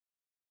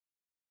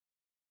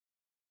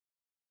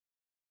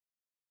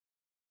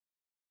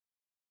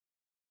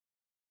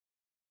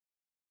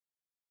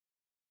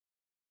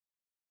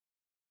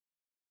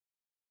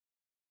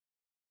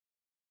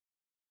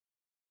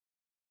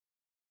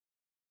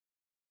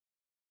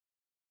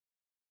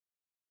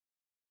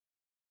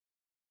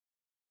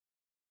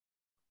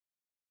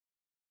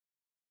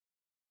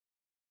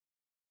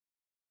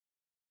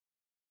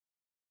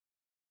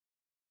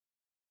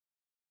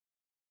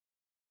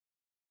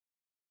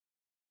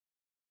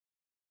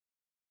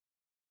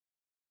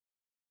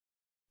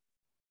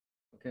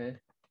Okay.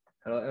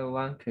 Hello,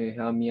 everyone. Can you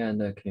hear me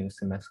and can you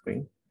see my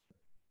screen?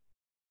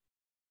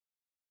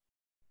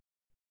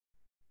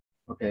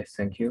 Okay,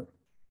 thank you.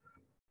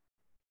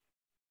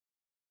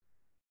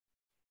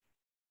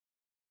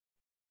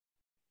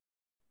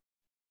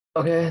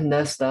 Okay,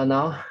 let's start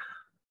now.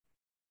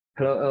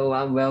 Hello,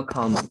 everyone.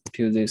 Welcome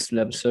to this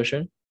lab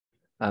session.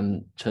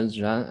 I'm Chen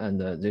Zhan,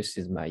 and this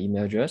is my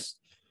email address.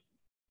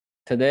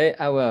 Today,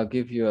 I will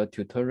give you a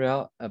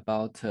tutorial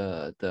about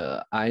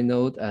the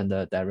inode and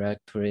the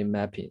directory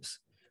mappings.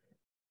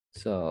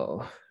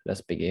 So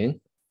let's begin.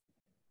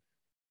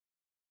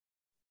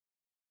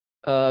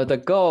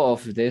 The goal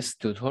of this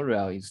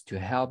tutorial is to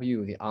help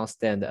you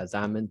understand the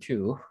assignment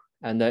 2.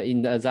 And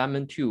in the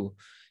assignment 2,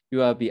 you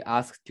will be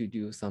asked to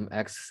do some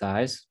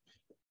exercise,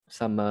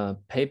 some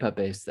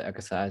paper-based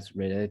exercise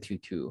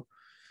related to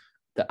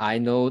the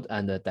inode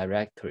and the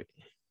directory.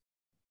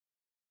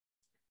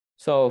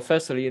 So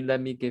firstly, let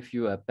me give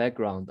you a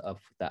background of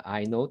the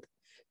inode.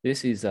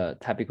 This is a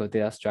typical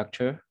data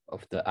structure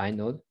of the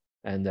inode,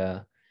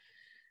 and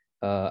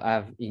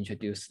I've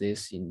introduced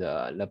this in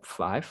the lab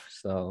 5.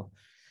 So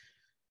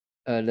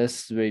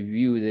let's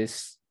review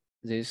this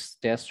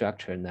data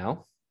structure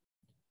now.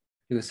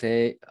 You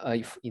say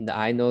if in the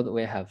inode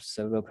we have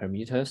several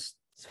parameters.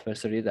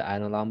 Firstly, the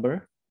inode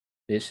number.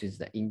 This is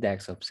the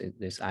index of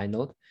this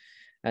inode.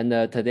 And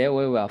today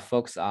we will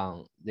focus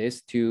on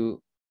these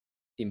two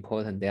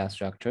important data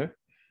structure.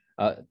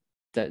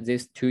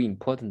 These two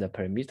important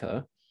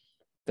parameter,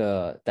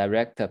 the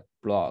direct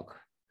block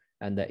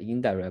and the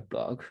indirect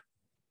block.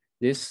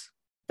 This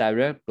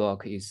direct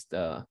block is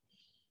the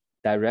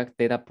direct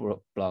data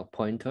block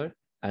pointer,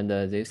 and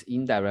this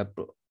indirect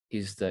block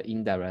is the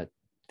indirect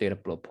data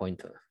block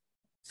pointer.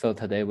 So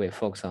today we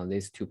focus on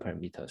these two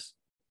parameters.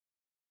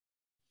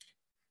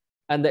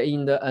 And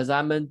in the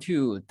assignment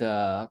 2,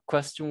 the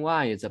question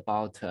 1 is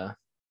about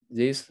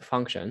this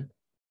function,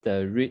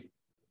 the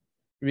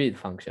read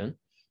function.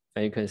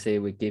 And you can see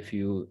we give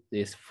you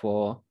these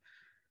 4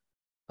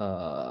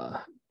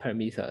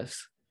 parameters.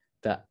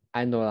 The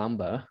inode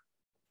number,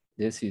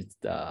 this is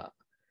the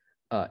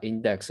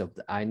index of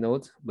the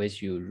inode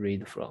which you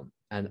read from,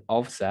 and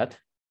offset,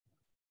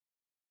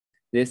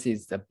 this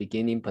is the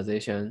beginning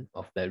position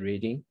of the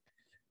reading,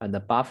 and the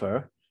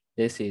buffer,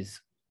 this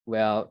is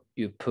where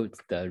you put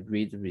the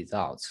read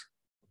results,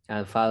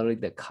 and finally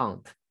the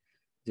count,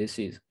 this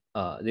is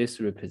this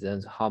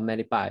represents how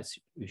many bytes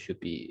you should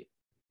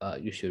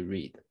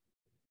read.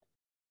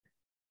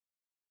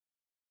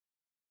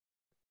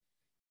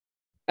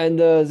 And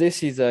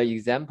this is an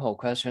example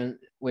question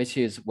which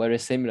is very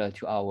similar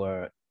to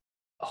our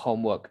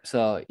homework.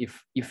 So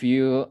if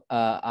you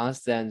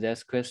understand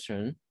this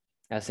question,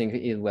 I think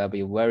it will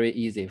be very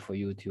easy for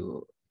you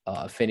to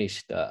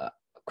finish the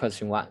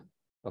question 1.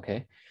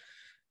 Okay,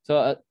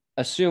 so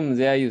assume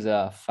there is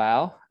a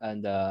file,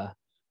 and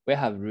we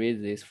have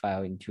read this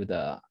file into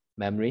the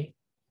memory,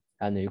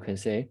 and you can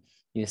see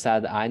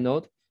inside the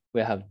inode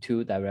we have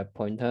 2 direct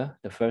pointer.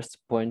 The first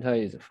pointer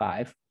is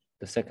 5,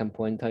 the second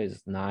pointer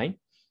is 9,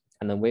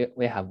 and then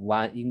we have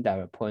 1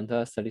 indirect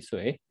pointer,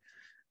 33.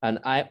 And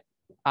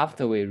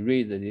after we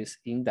read this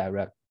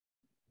indirect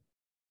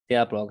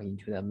data block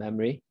into the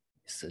memory,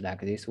 it's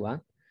like this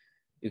one.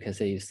 You can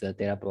see it's the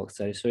data block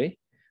 33,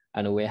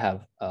 and we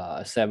have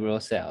several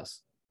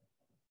cells.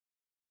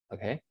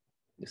 Okay,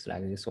 it's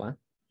like this one.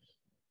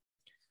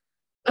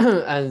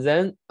 And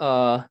then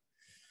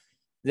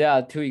there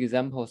are 2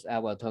 examples I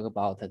will talk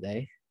about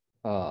today.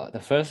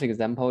 The first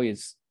example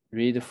is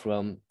read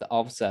from the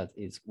offset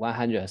is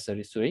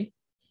 133,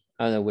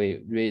 and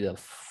we read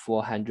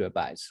 400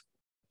 bytes.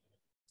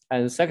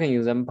 And the second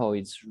example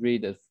is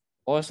read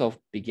also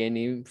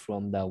beginning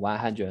from the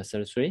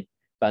 133,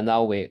 but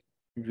now we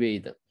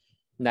read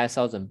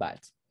 9,000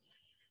 bytes.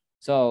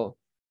 So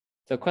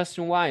the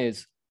question 1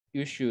 is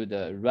you should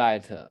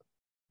write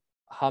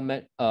how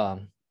many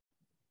the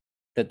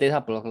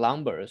data block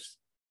numbers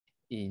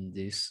in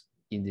this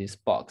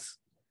box,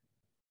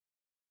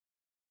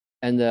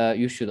 and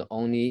you should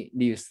only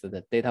list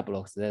the data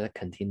blocks that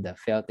contain the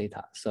file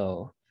data.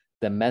 So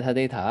the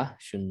metadata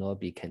should not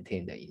be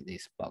contained in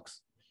this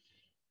box.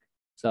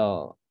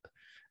 So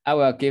I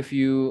will give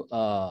you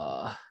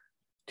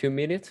 2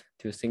 minutes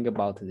to think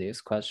about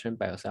this question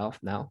by yourself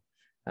now.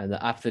 And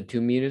after 2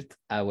 minutes,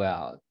 I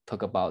will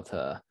talk about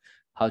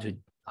how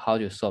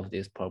to solve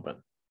this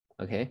problem.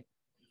 Okay.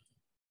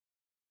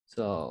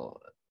 So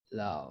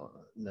now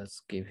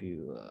let's give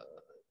you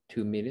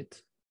 2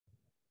 minutes.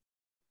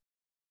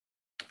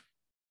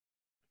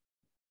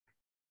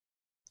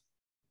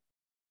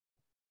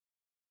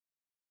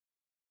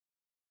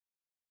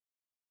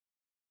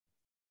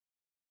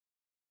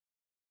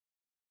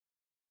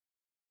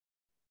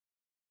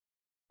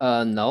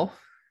 No.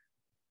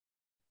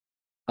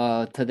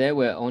 Today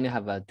we only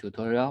have a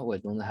tutorial. We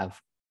don't have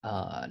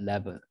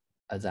lab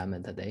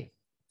assignment today.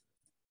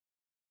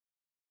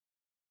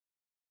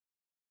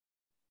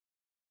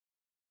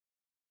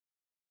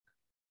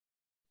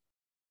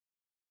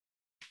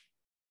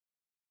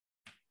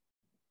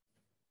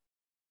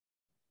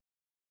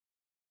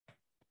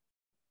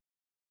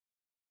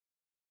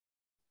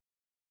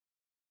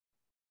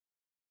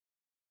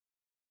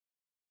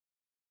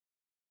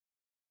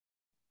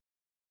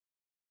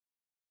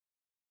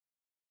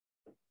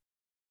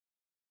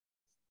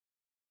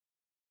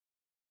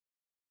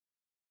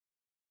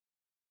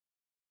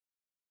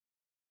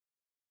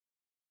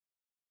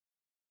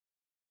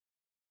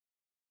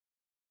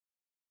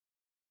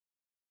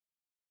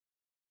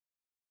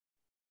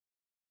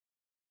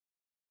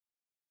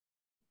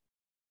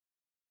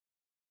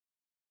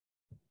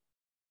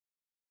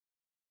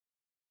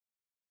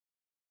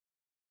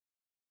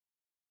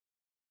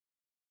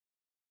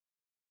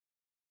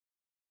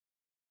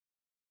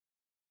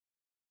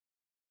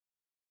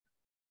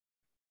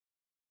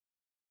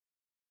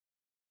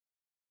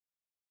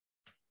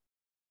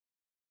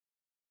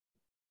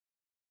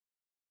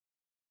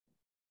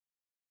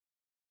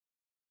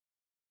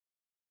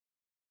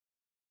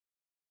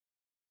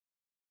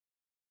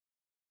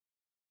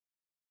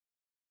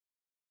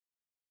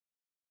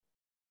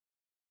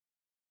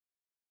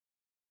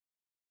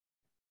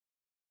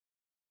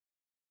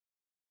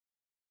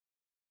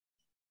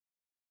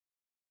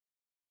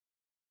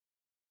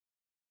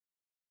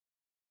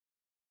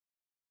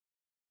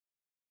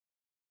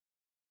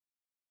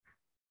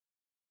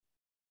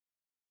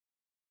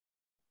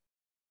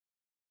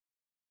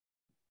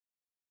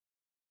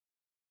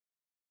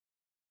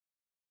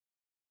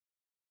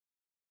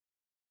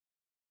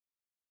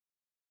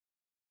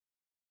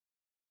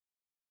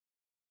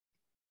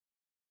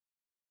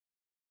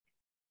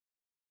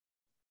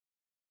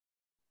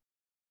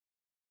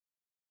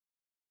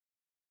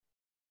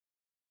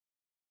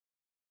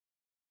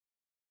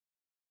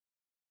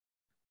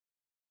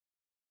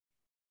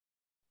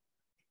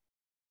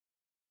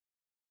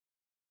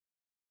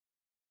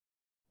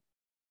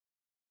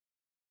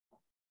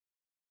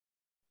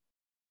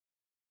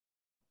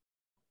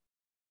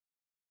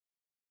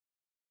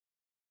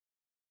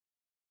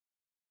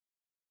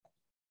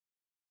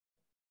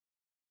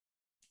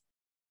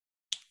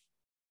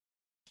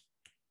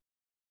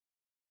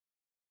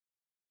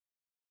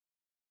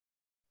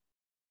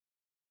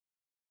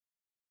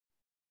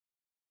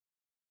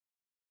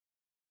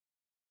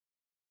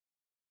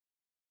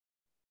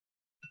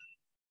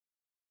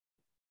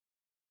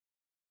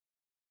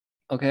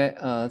 Okay,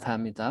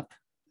 time is up.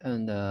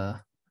 And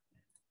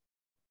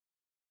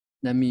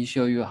let me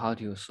show you how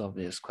to solve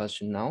this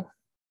question now.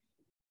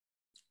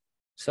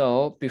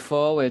 So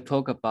before we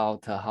talk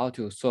about how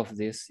to solve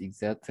this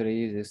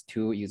exactly these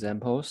two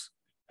examples,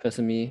 first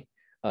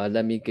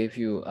let me give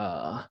you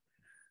a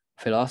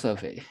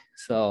philosophy.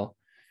 So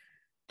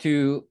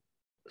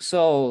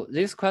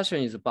this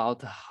question is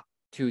about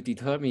to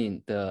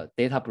determine the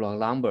data block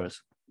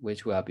numbers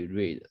which will be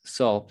read.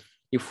 So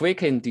if we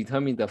can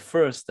determine the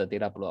first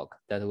data block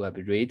that will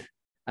be read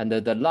and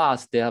the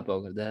last data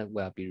block that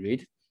will be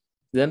read,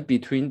 then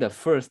between the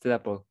first data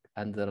block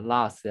and the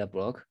last data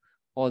block,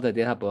 all the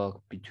data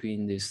block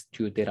between these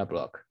two data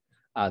blocks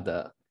are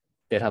the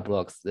data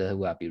blocks that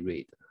will be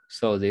read.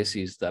 So this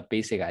is the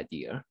basic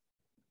idea.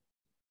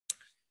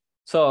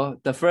 So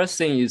the first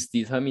thing is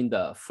determine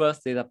the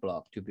first data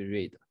block to be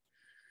read.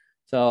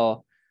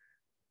 So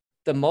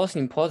the most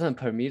important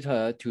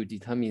parameter to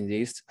determine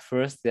this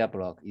first data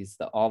block is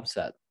the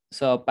offset.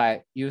 So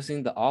by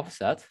using the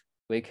offset,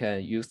 we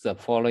can use the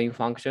following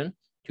function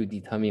to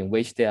determine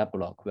which data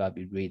block will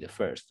be read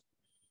first.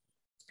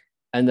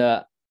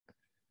 And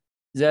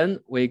then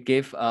we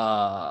give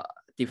a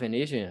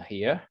definition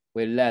here.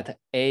 We let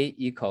A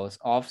equals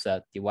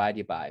offset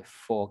divided by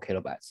 4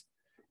 kilobytes.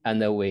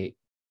 And then we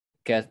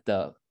get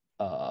the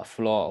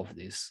floor of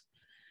this.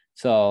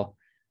 So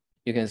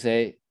you can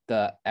say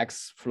the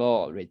X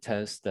floor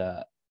returns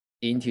the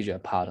integer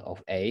part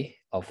of A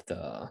of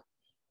the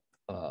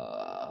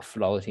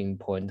floating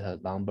point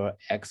number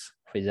X,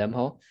 for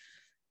example.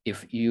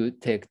 If you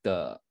take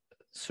the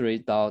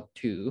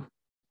 3.2,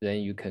 then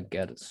you can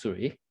get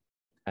 3.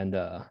 And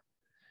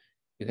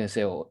you can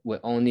say we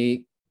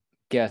only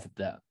get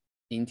the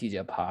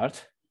integer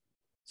part.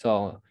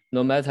 So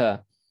no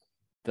matter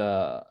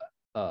the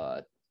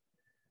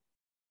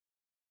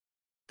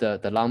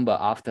number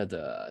after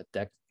the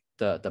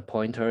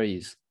pointer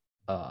is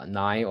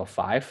 9 or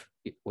 5,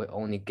 we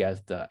only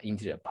get the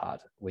integer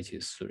part, which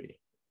is 3.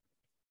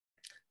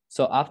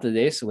 So after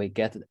this, we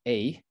get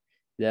A,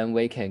 then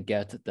we can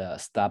get the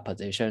start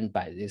position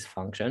by this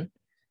function.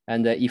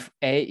 And if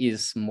A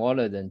is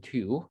smaller than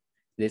 2,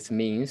 this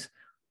means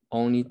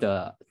only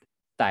the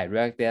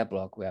direct data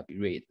block will be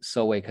read.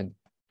 So we can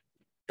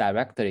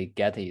directly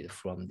get it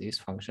from this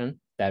function,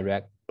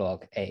 direct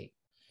block A.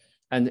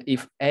 And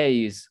if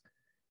A is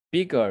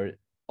bigger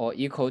or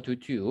equal to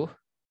 2,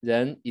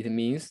 then it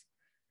means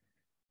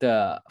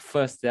the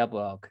first data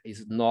block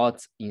is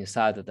not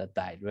inside the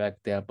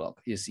direct data block,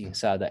 it's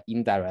inside the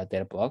indirect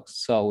data block.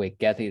 So we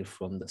get it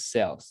from the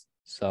cells.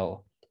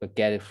 So we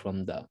get it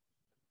from the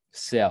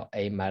cell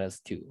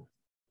A-2.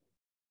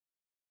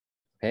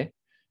 Okay,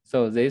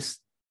 so this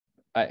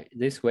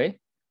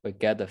way, we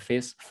get the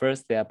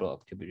first data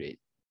block to be read.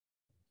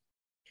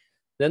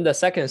 Then the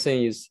second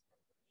thing is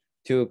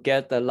to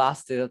get the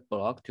last data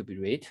block to be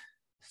read.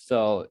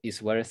 So it's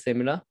very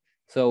similar.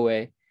 So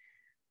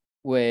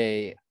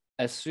we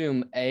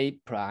assume A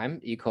prime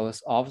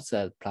equals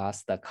offset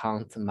plus the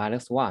count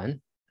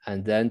 -1,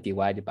 and then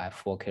divided by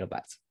 4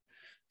 kilobytes.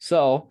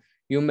 So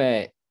you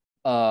may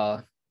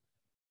ask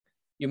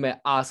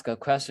a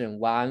question,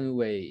 why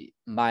we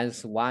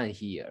 -1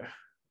 here?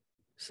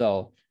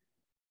 So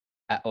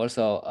I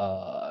also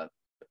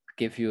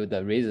give you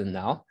the reason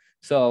now.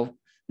 So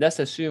let's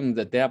assume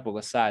the data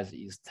block size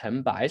is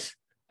 10 bytes,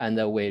 and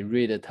we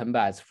read 10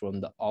 bytes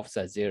from the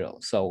offset 0.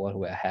 So what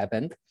will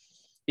happen?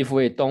 If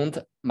we don't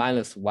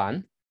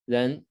 -1,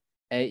 then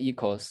A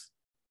equals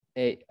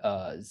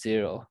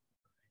 0,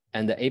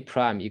 and A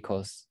prime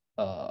equals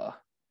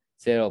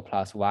 0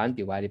 plus 1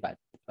 divided by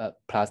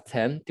plus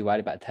 10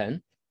 divided by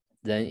 10,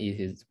 then it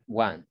is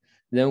 1.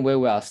 Then we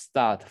will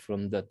start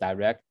from the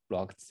direct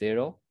block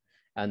 0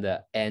 and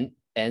end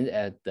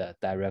at the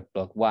direct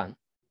block 1.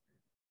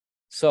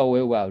 So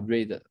we will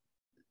read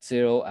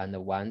 0 and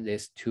 1,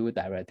 these two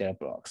direct data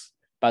blocks.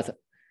 But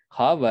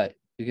however,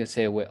 you can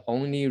say we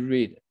only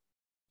read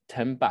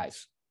 10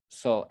 bytes.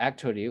 So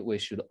actually, we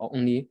should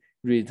only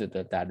read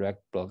the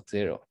direct block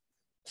 0.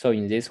 So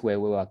in this way,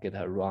 we will get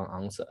a wrong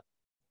answer.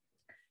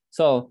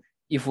 So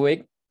if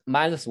we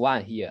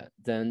 -1 here,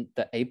 then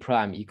the A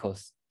prime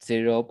equals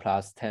 0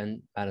 plus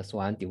 10 minus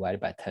 1 divided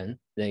by 10,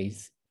 then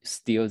it's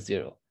still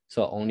 0.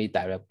 So only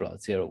direct block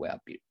 0 will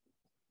be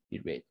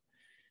read.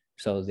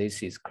 So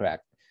this is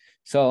correct.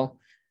 So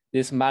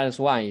this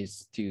 -1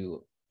 is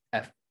to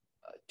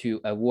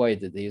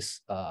avoid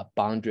these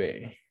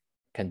boundary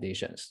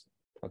conditions.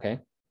 Okay.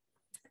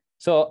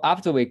 So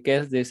after we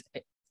get this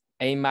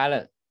A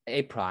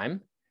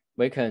prime,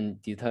 we can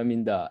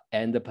determine the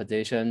end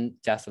position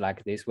just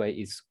like this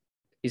way.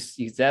 It's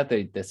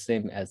exactly the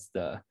same as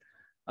the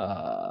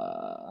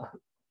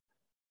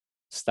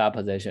start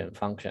position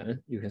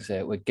function. You can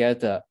say we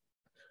get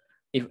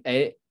if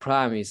A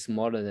prime is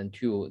smaller than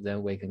 2,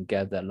 then we can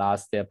get the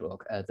last step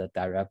block as the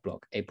direct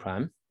block A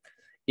prime.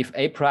 If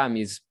A prime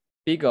is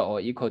bigger or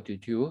equal to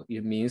 2,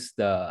 it means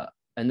the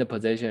end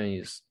position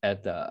is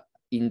at the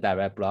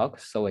indirect block.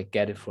 So we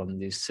get it from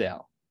this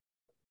cell.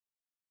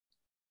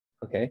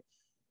 Okay.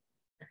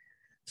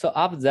 So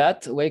after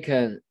that, we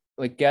can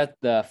we get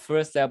the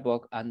first data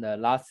block and the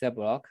last data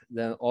block,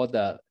 then all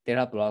the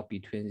data block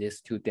between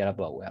these two data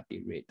blocks will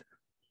be read.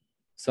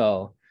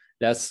 So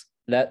let's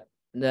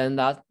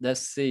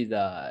see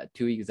the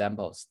two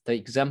examples. The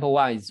example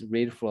one is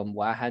read from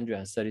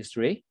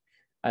 133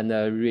 and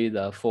read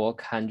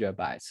 400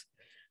 bytes.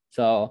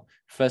 So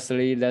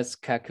firstly, let's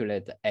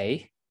calculate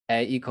A.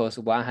 A equals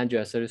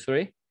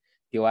 133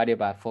 divided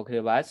by 4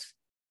 kilobytes.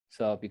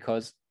 So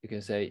because you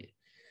can say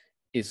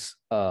it's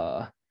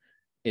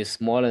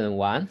smaller than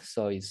 1,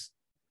 so it's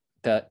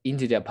the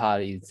integer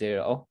part is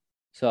 0.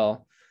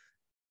 So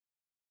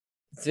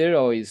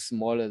 0 is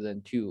smaller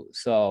than 2.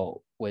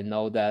 So we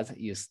know that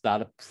you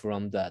start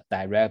from the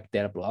direct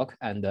data block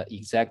and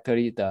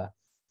exactly the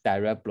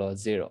direct block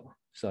 0.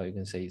 So you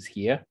can say it's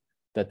here.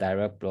 The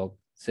direct block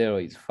 0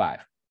 is 5.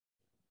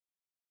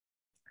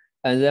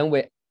 And then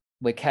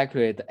we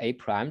calculate A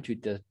prime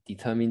to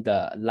determine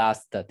the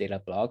last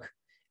data block.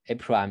 A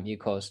prime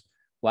equals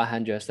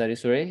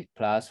 133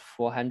 plus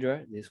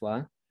 400, this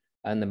one,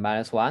 and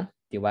minus 1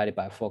 divided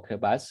by 4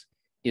 kilobytes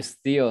is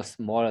still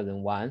smaller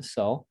than 1.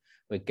 So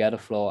we get a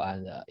flow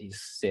and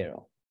is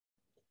 0.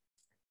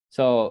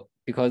 So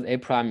because A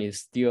prime is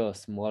still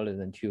smaller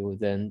than 2,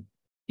 then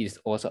it's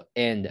also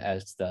end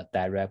as the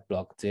direct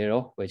block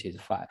 0, which is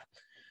 5.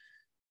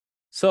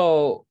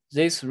 So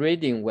this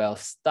reading will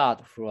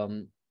start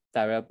from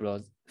direct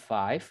block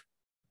 5,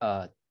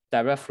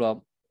 direct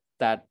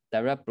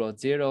block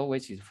 0,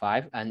 which is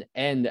 5, and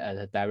end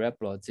at direct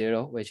block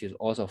 0, which is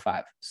also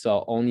 5.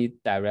 So only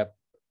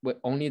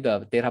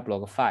the data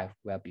block 5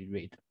 will be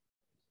read.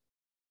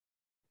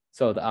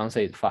 So the answer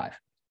is 5.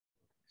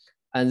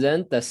 And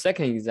then the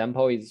second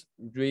example is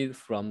read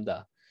from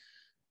the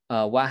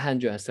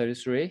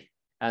 133,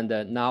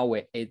 and now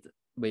we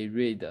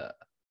read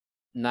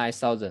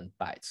 9,000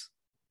 bytes.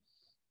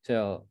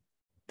 So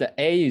the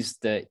A is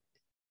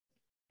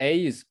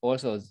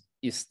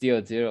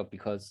still 0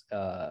 because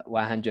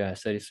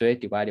 133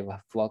 divided by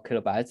 4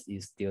 kilobytes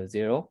is still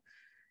 0.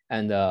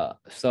 And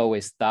so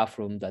we start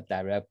from the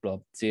direct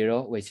block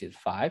 0, which is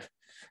 5.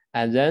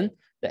 And then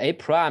the A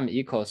prime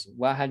equals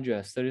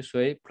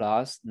 133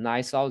 plus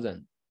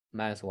 9,000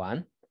 minus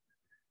 1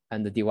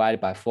 and divided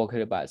by 4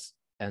 kilobytes,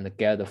 and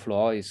get the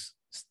floor is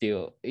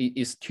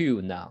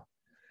 2 now.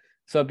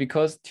 So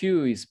because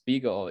 2 is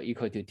bigger or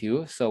equal to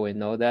 2, so we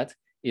know that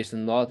it's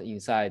not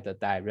inside the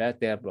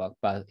direct data block,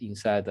 but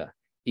inside the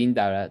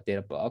indirect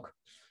data block.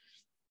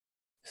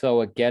 So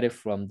we get it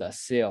from the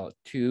cell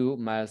 2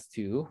 minus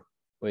 2,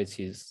 which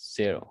is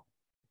 0.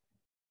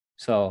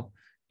 So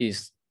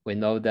we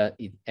know that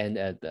it ends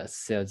at the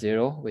cell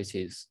 0, which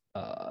is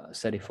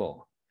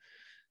 34.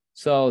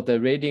 So the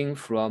reading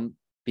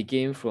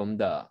begin from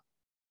the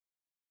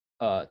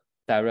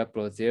direct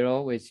block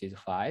 0, which is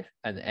 5,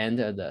 and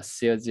enter the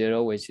cell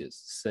 0, which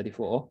is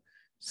 34.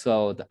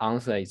 So the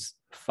answer is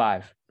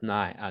 5,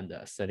 9, and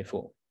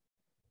 34.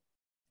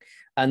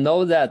 And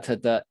know that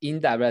the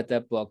indirect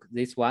data block,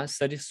 this one,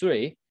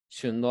 33,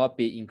 should not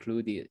be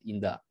included in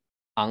the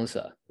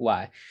answer.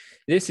 Why?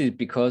 This is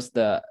because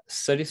the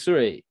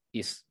 33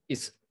 is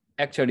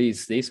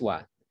this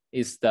one.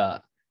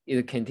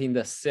 It contains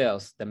the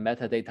cells, the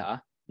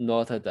metadata,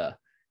 not the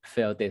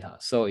file data.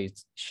 So it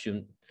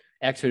should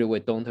actually we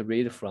don't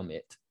read from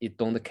it. It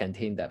don't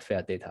contain the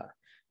file data.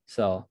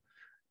 So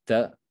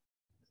the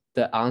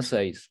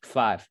answer is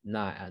 5,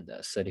 9, and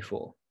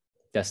 34.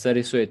 The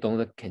 33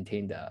 don't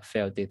contain the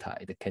file data.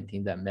 It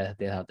contains the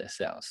metadata of the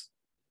cells.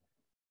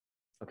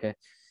 Okay,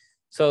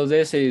 so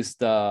this is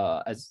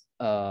the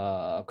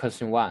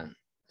question 1.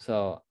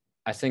 So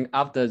I think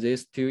after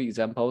these two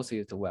examples,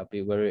 it will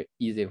be very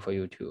easy for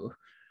you to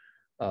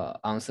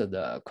answer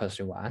the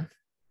question 1.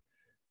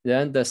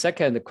 Then the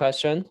second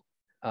question,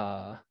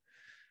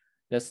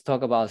 let's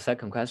talk about the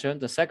second question.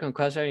 The second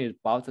question is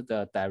about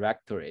the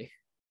directory.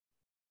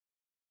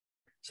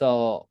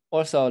 So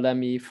also let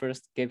me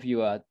first give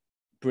you a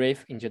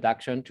brief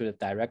introduction to the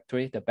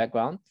directory, the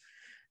background.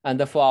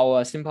 And for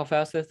our simple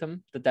file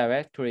system, the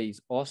directory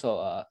is also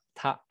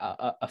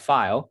a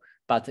file,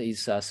 but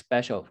it's a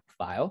special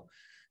file.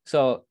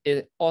 So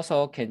it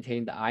also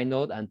contains the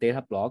inode and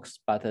data blocks,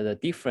 but the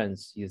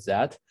difference is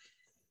that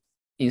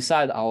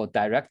inside our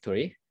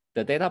directory,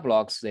 the data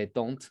blocks, they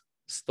don't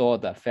store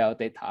the file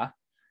data,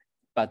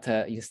 but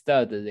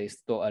instead they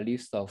store a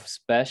list of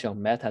special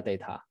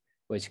metadata,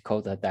 which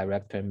called the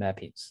directory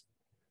mappings.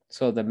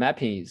 So the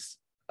mapping is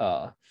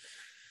a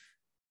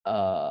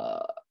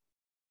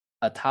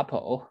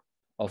tuple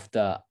of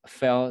the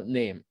file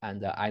name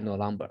and the inode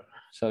number.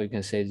 So you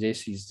can say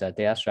this is the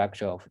data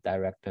structure of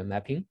directory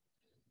mapping.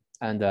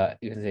 And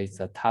you can say it's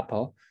a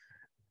tuple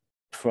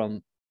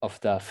of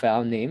the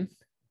file name.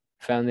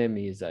 File name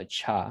is a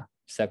char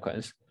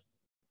sequence,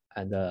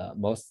 and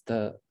most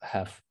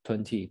have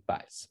 20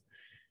 bytes,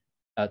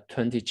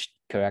 20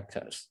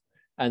 characters.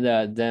 And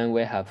then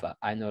we have an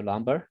inode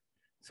number.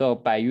 So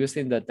by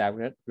using the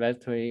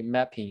directory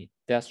mapping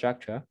data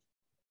structure,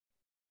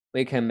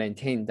 we can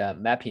maintain the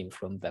mapping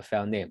from the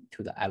file name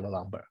to the inode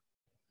number.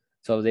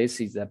 So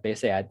this is the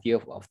basic idea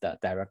of the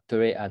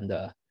directory and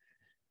the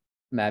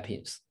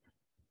mappings.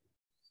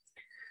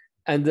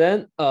 And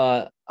then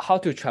how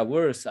to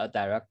traverse a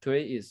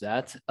directory is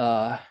that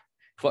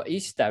for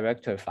each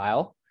directory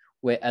file,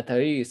 we at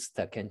least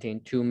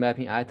contain two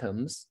mapping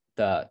items,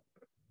 the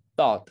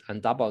dot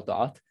and double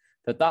dot.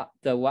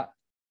 The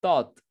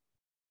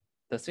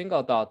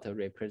single dot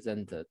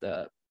represent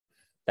the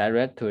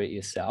directory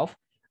itself,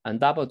 and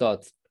double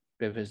dot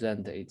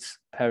represent its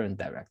parent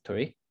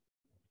directory.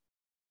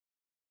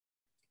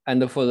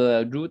 And for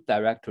the root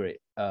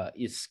directory,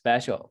 it's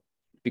special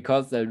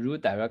because the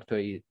root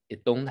directory,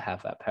 it don't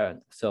have a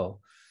parent. So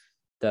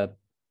the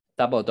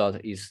double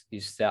dot is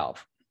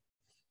itself.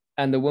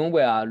 And when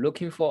we are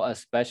looking for a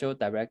special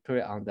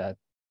directory on the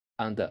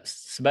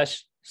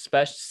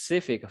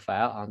specific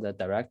file on the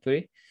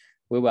directory,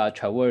 we will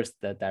traverse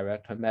the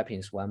directory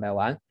mappings one by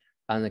one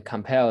and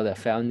compare the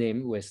file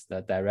name with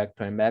the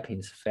directory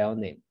mappings file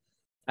name.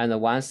 And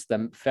once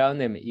the file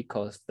name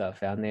equals the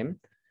file name,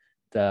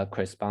 the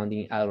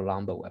corresponding ISO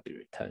number will be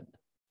returned.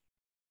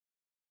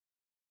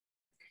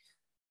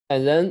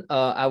 And then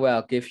I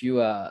will give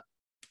you a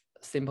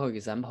simple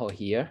example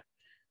here.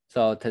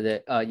 So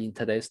today, in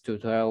today's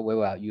tutorial, we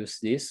will use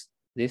this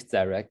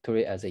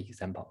directory as an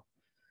example.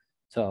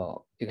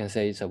 So you can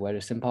say it's a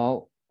very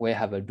simple. We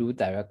have a root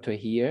directory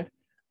here,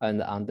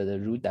 and under the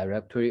root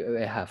directory,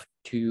 we have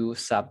two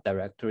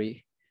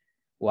subdirectory,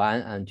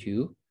 1 and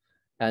 2.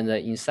 And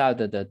inside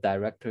the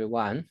directory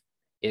 1,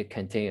 it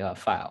contains a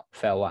file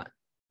 1.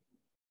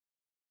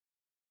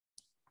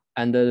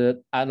 And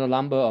the other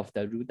number of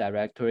the root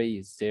directory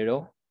is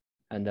 0.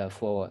 And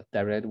for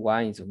directory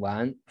 1 is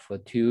 1, for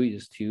 2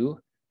 is 2,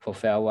 for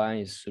file 1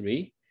 is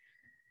 3.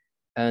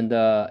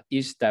 And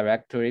each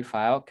directory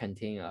file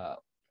contains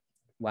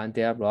one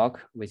data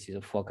block, which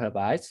is 4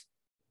 kilobytes.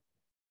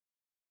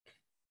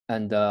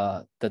 And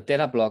the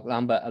data block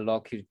number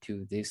allocated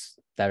to this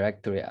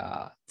directory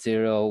are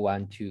 0,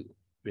 1, 2,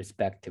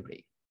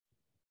 respectively.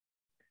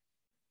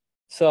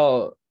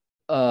 So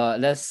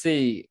let's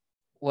see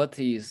what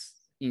is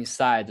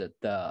inside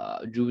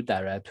the root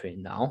directory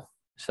now.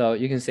 So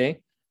you can see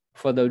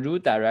for the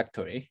root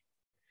directory,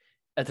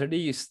 at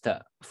least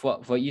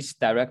for each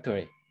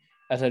directory,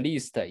 at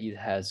least it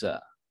has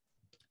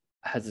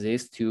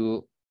these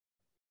two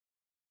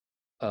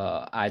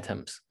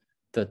items,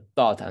 the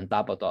dot and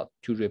double dot,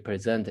 to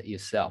represent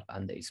itself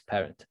and its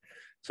parent.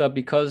 So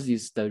because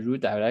it's the root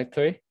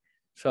directory,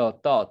 so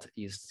dot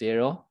is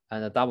 0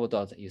 and the double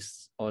dot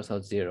is also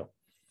 0.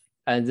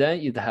 And then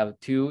it have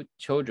two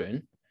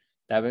children,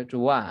 directory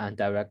 1 and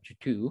directory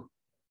 2.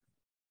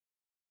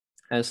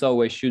 And so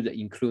we should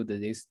include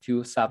these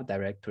two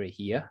subdirectory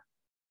here.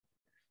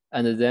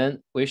 And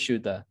then we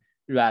should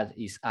write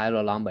its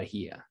ISO number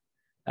here.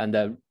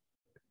 And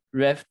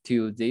ref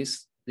to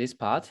this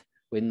part,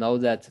 we know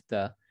that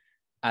the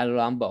ISO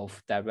number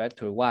of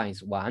directory 1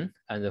 is 1,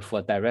 and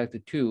for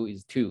directory 2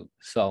 is 2.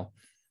 So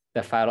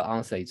the final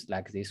answer is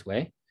like this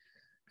way.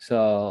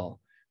 So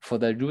for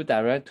the root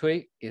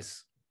directory,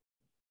 its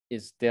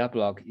data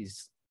block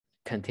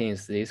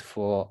contains these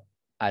 4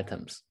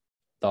 items: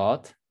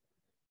 dot,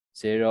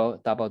 0,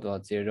 double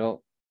dot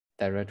 0,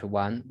 directory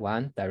 1,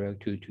 1,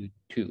 directory 2,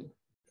 2, 2.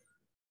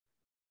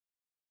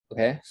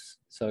 Okay,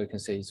 so you can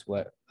see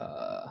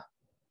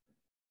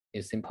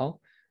it's simple.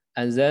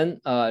 And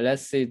then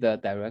let's see the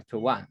directory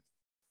 1.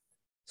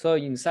 So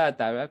inside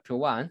directory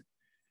 1,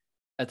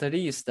 at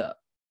least,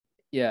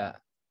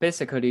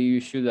 basically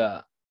you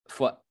should,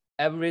 for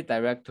every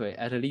directory,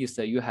 at least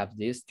you have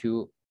these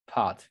two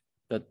parts,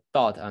 the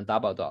dot and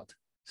double dot.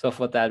 So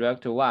for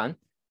directory 1,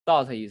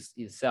 dot is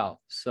itself.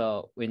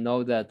 So we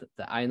know that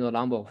the ISO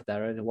number of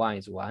directory 1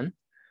 is 1,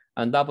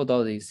 and double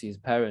dot is its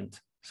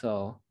parent.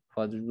 So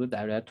for the root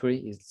directory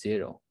is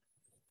 0.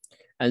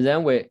 And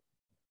then we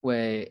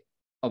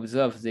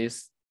observe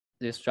this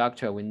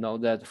structure. We know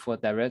that for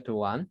directory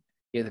 1,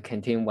 it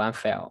contains one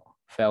file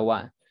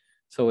 1.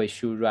 So we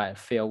should write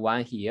file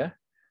 1 here,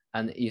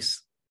 and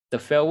is the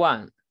file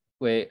 1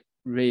 we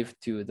read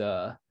to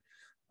the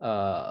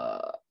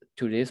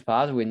to this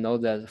part. We know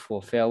that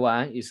for file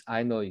 1 is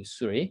ISO is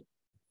 3.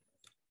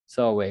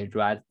 So we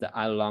write the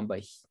ISO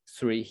number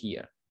 3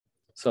 here.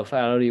 So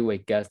finally we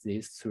get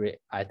these 3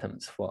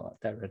 items for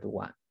directory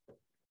 1.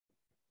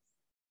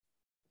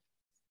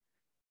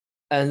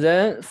 And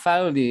then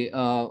finally,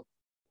 for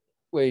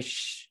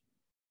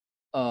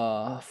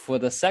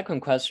the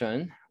second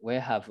question, we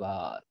have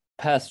a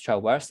path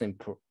traversing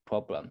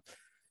problem.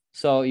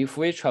 So if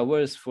we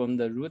traverse from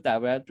the root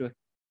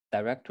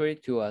directory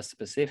to a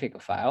specific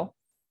file,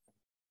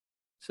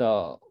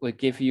 so we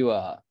give you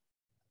a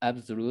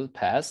absolute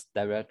path,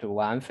 directory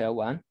 1, file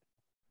 1,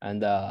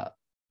 and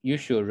you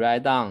should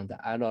write down the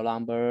ISO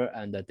number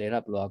and the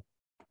data block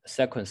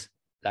sequence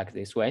like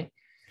this way.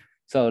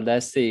 So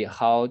let's see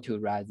how to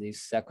write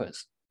this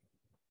sequence.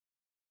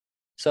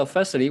 So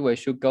firstly, we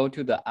should go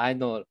to the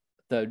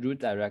root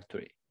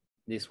directory,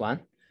 this one.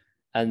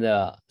 And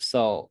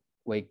so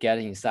we get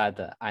inside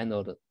the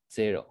inode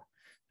 0.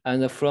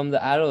 And from the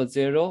inode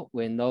 0,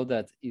 we know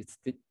that its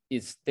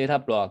data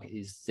block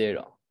is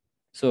 0.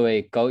 So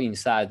we go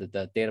inside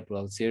the data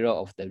block 0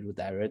 of the root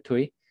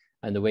directory,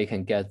 and we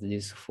can get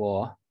these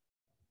 4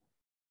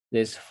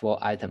 these 4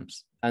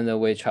 items, and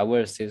we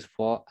traverse these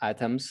 4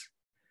 items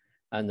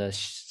and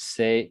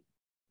say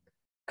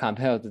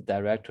compare the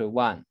directory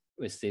 1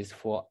 with these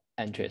 4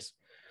 entries.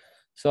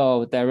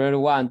 So directory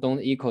 1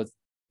 don't equal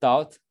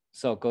dot,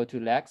 so go to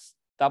next.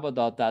 Double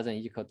dot doesn't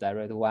equal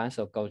directory 1,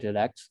 so go to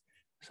next.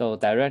 So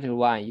directory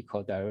 1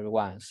 equal directory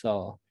 1,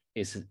 so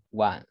it's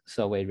 1.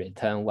 So we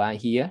return 1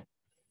 here.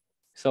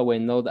 So we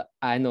know the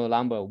inode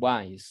number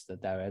 1 is the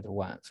directory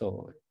 1.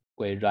 So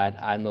we write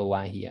inode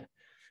 1 here.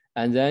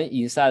 And then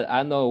inside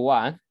inode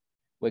 1,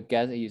 we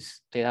get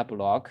its data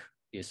block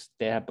is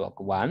data block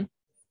 1.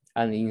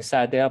 And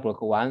inside data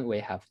block 1, we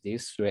have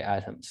these 3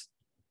 items.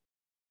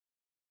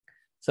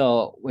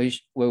 So we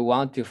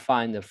want to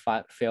find the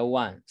field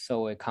 1.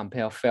 So we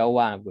compare field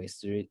 1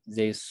 with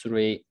these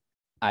 3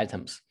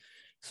 items.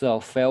 So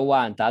field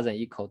 1 doesn't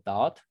equal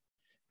dot.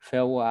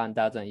 Field 1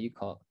 doesn't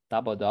equal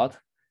double dot.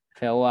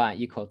 Field 1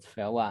 equals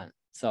field 1.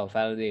 So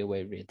finally,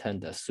 we return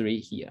the 3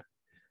 here.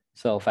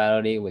 So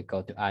finally, we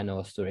go to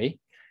inode 3.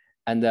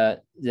 And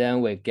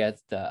then we get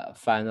the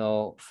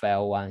final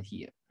field 1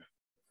 here.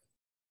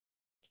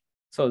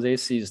 So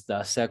this is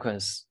the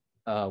sequence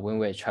when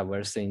we're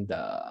traversing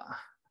the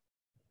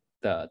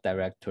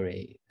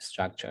directory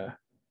structure.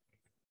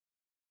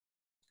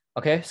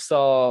 Okay,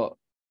 so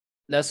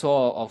that's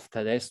all of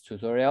today's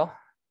tutorial.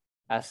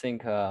 I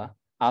think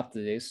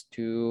after these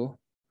 2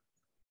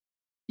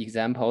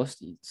 examples,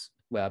 it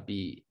will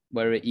be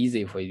very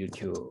easy for you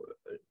to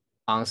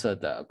answer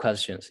the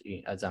questions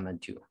in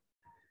assignment 2.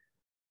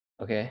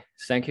 Okay,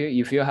 thank you.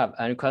 If you have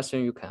any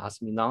question, you can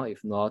ask me now.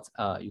 If not,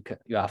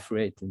 you are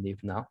free to leave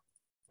now.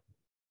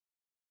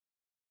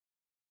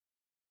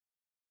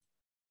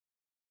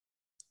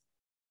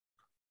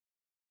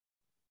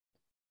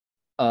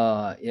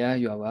 Yeah,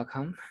 you are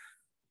welcome.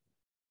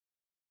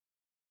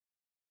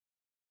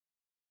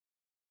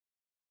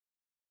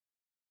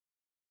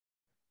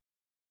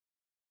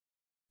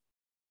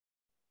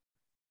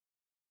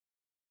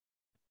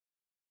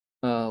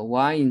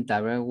 One in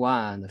direct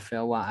 1 and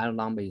field 1 inode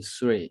number is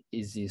 3.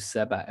 Is it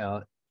set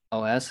by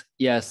OS?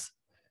 Yes.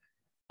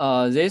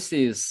 This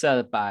is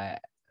set by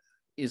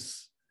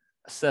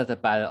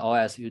the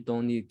OS. You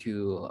don't need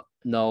to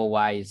know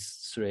why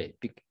it's 3.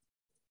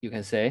 You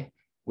can say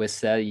we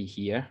set it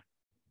here.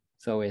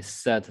 So we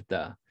set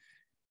the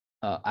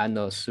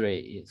inode 3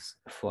 is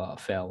for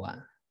field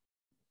 1.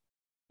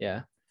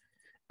 Yeah.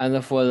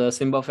 And for the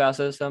simple file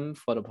system,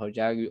 for the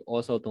project, you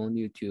also don't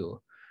need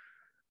to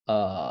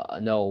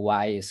know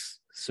why it's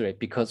 3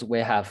 because we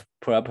have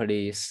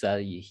properly set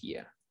it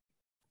here.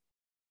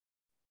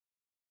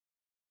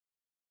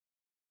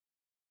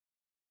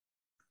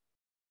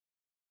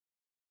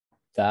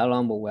 The inode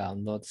number will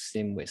not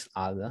same with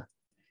other.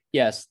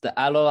 Yes, the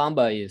inode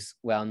number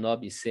will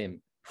not be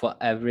same for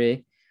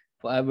every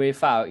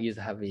file. It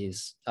have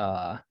its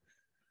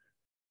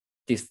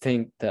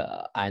distinct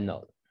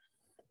inode.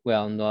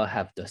 Will not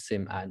have the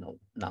same inode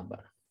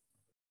number.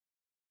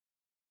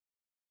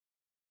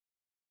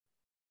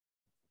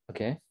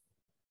 Okay.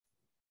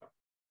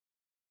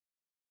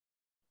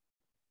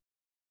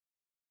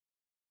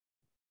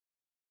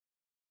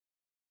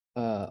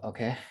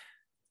 Okay.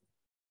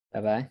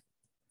 Bye bye.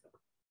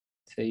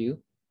 See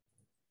you.